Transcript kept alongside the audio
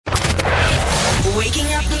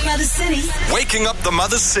Waking up the Mother City. Waking up the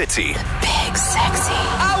Mother City. Big Sexy.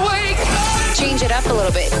 I wake up. Change it up a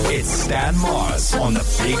little bit. It's Stan Mars on the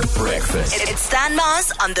Big Breakfast. It's Stan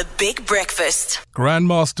Mars on the Big Breakfast.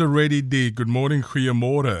 Grandmaster Ready D. Good morning,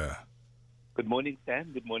 Ghoema. Good morning,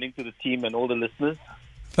 Stan. Good morning to the team and all the listeners.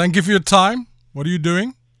 Thank you for your time. What are you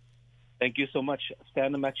doing? Thank you so much,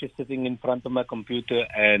 Stan. I'm actually sitting in front of my computer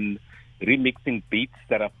and remixing beats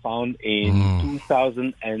that I found in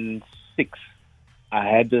 2006. I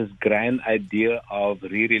had this grand idea of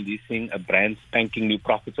re-releasing a brand spanking new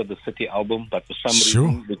Prophets of the City album, but for some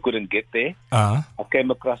reason we couldn't get there. I came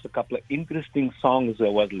across a couple of interesting songs that I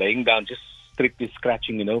was laying down, just strictly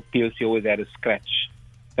scratching. You know, PLC always had a scratch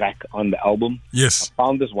track on the album. Yes. I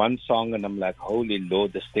found this one song and I'm like, holy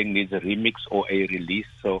Lord, this thing needs a remix or a release.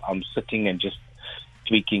 So I'm sitting and just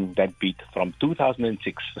tweaking that beat from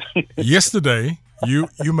 2006. Yesterday, you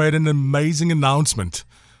made an amazing announcement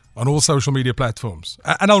on all social media platforms.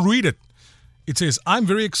 And I'll read it. It says, I'm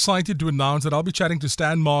very excited to announce that I'll be chatting to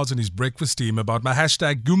Stan Mars and his breakfast team about my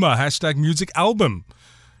 #Ghoema #music album.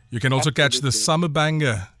 You can also catch the summer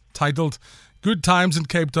banger titled Good Times in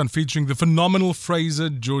Cape Town featuring the phenomenal Fraser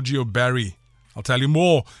Giorgio Barry. I'll tell you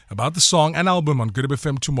more about the song and album on Good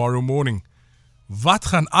FM tomorrow morning. Wat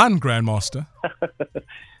gaan aan, Grandmaster?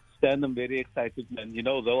 Stan, I'm very excited, man. You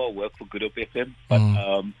know, though I work for Good FM, but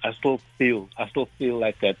I still feel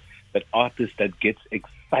like that artist that gets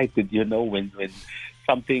excited, you know, when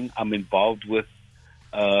something I'm involved with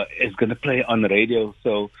is going to play on the radio.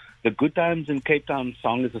 So the Good Times in Cape Town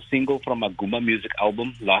song is a single from our Ghoema music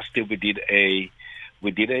album. Last year we did a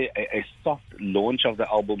soft launch of the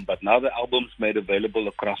album, but now the album's made available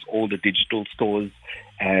across all the digital stores.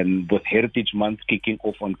 And with Heritage Month kicking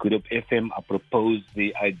off on Good FM, I proposed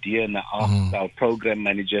the idea and I asked our program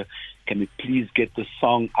manager, can we please get the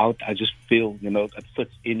song out? I just feel, you know, it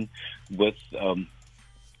fits in with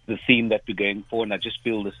the theme that we're going for, and I just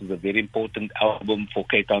feel this is a very important album for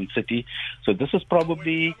Cape Town City. So this is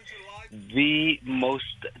probably the most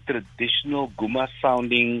traditional Ghoema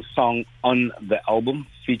sounding song on the album,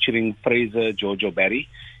 featuring Fraser Giorgio Barry,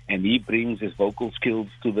 and he brings his vocal skills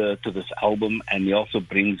to this album, and he also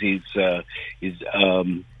brings his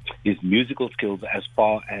musical skills as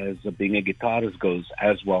far as being a guitarist goes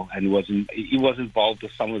as well. And he was involved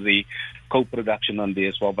with some of the co-production on there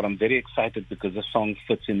as well. But I'm very excited because the song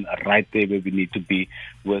fits in right there where we need to be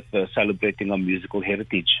with celebrating our musical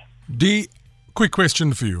heritage. D, quick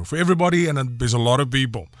question for you, for everybody, and there's a lot of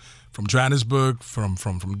people from Johannesburg, from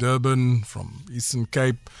Durban, from Eastern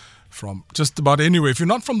Cape, from just about anywhere. If you're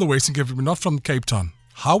not from the Western Cape, if you're not from Cape Town,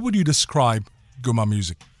 how would you describe Ghoema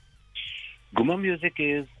music? Ghoema music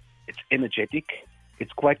it's energetic.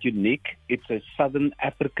 It's quite unique. It's a Southern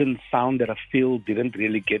African sound that I feel didn't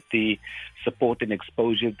really get the support and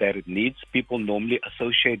exposure that it needs. People normally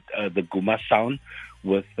associate the Ghoema sound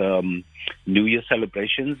with New Year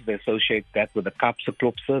celebrations. They associate that with the Kaapse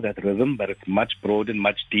Klopse, that rhythm, but it's much broader and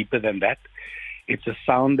much deeper than that. It's a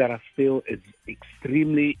sound that I feel is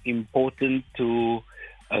extremely important to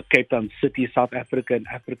Cape Town City, South Africa, and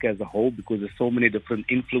Africa as a whole, because there's so many different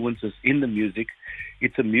influences in the music.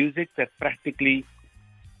 It's a music that practically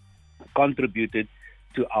contributed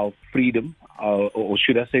to our freedom, or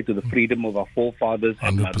should I say to the freedom of our forefathers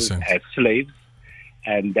and 100%. mothers as slaves.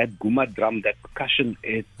 And that Ghoema drum, that percussion,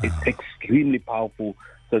 it's extremely powerful.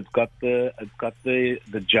 So it's got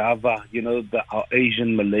the Java, you know, our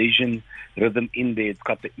Asian, Malaysian rhythm in there. It's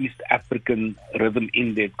got the East African rhythm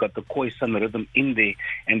in there. It's got the Khoisan rhythm in there.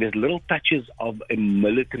 And there's little touches of a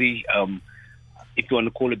military, if you want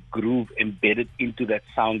to call it, groove embedded into that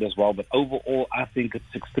sound as well. But overall, I think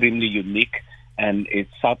it's extremely unique, and it's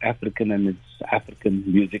South African and it's African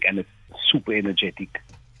music, and it's super energetic.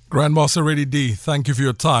 Grandmaster Ready D, thank you for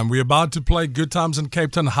your time. We're about to play Good Times in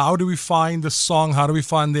Cape Town. How do we find the song? How do we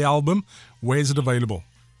find the album? Where is it available?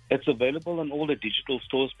 It's available on all the digital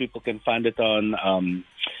stores. People can find it on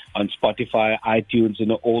Spotify, iTunes, you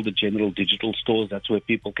know, all the general digital stores. That's where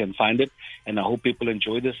people can find it. And I hope people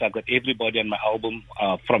enjoy this. I've got everybody on my album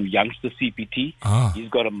from Youngster CPT. He's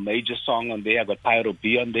got a major song on there. I've got Pyro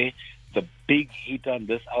B on there. The big hit on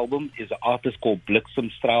this album is an artist called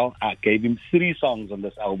Bliksemstraal. I gave him 3 songs on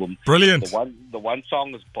this album. Brilliant. The one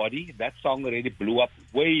song is Body. That song already blew up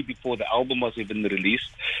way before the album was even released.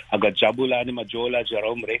 I got Jabulani Majola,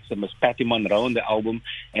 Jerome Rex, and Miss Patty Monroe on the album.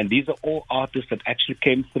 And these are all artists that actually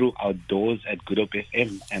came through our doors at Good Hope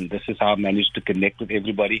FM. And this is how I managed to connect with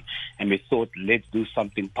everybody. And we thought, let's do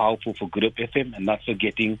something powerful for Good Hope FM, and not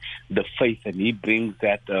forgetting the faith. And he brings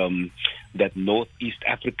that Northeast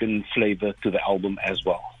African flavor to the album as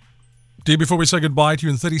well. D, before we say goodbye to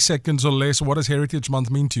you in 30 seconds or less, what does Heritage Month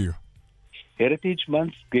mean to you? Heritage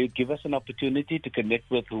Month give us an opportunity to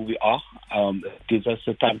connect with who we are. It gives us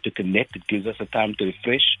a time to connect. It gives us a time to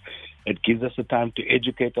refresh. It gives us a time to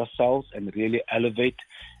educate ourselves and really elevate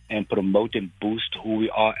and promote and boost who we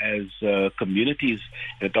are as communities.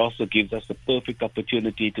 It also gives us the perfect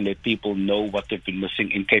opportunity to let people know what they've been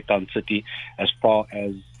missing in Cape Town City as far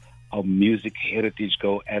as our music heritage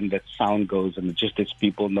go and that sound goes, and it just lets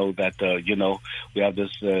people know that, we have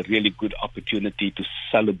this really good opportunity to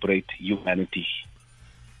celebrate humanity.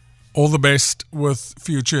 All the best with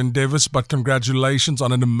future endeavors, but congratulations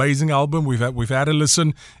on an amazing album. We've had a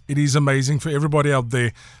listen. It is amazing for everybody out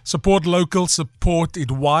there. Support local, support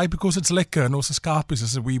it. Why? Because it's lekker and also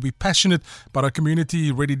scarpes. We're passionate about our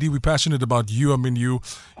community. Ready D, we're passionate about you. I mean, you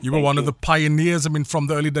were one of the pioneers. I mean, from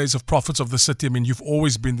the early days of Prophets of the City. I mean, you've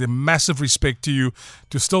always been there. Massive respect to you.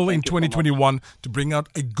 To still in 2021 to bring out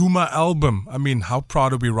a Ghoema album. I mean, how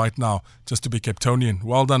proud are we right now just to be Capetonian?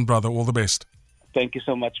 Well done, brother. All the best. Thank you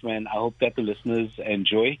so much, man. I hope that the listeners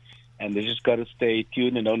enjoy, and they just got to stay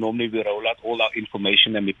tuned. Normally we roll out all our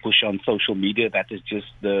information and we push on social media. That is just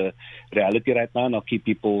the reality right now, and I'll keep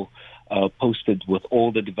people posted with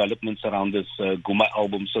all the developments around this Ghoema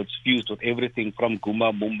album. So it's fused with everything from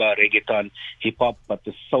Ghoema, Mumba, reggaeton, hip-hop, but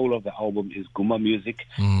the soul of the album is Ghoema music,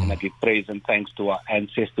 and I give praise and thanks to our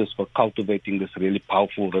ancestors for cultivating this really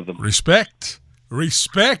powerful rhythm. Respect.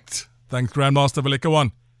 Thanks, Grandmaster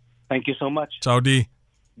Velekawan. Thank you so much. Ciao, D.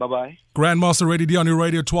 Bye-bye. Grandmaster Ready D on your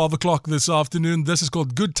radio, 12 o'clock this afternoon. This is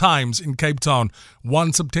called Good Times in Cape Town.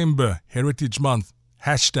 1 September, Heritage Month.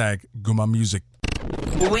 Hashtag Ghoema Music.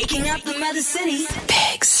 Waking up the Mother City.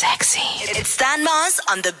 Big Sexy. It's Stan Mars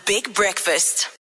on The Big Breakfast.